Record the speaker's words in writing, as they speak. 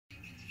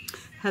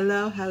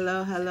Hello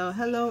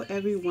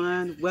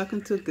everyone.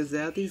 Welcome to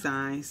Gazelle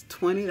Designs,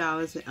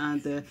 $20 and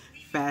under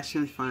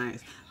fashion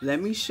finds.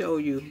 Let me show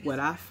you what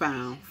I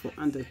found for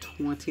under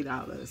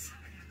 $20.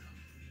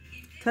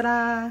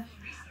 Ta-da!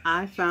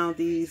 I found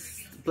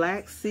these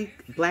black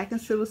and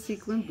silver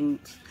sequin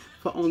boots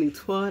for only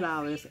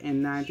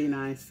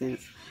 $12.99.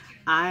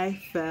 I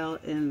fell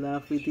in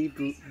love with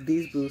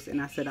these boots, and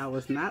I said I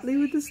was not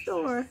leaving the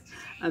store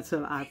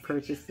until I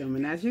purchased them.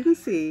 And as you can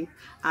see,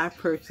 I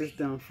purchased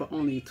them for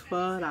only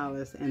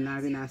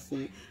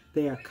 $12.99.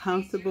 They are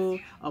comfortable.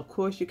 Of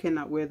course, you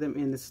cannot wear them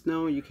in the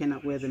snow, you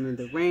cannot wear them in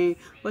the rain,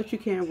 but you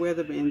can wear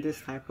them in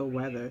this type of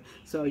weather.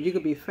 So you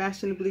could be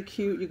fashionably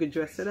cute, you could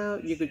dress it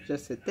up, you could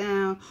dress it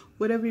down,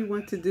 whatever you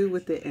want to do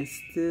with it and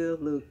still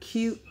look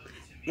cute.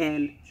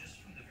 And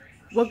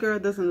what girl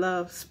doesn't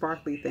love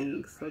sparkly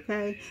things,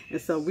 okay? And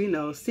so we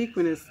know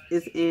sequin is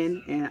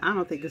in, and I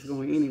don't think it's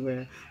going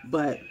anywhere.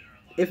 But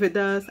if it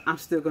does, I'm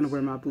still going to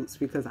wear my boots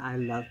because I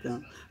love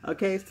them.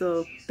 Okay,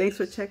 so thanks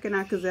for checking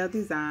out Gazelle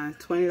Designs,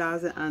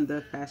 $20 and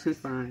under fashion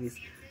finds.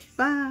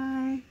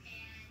 Bye!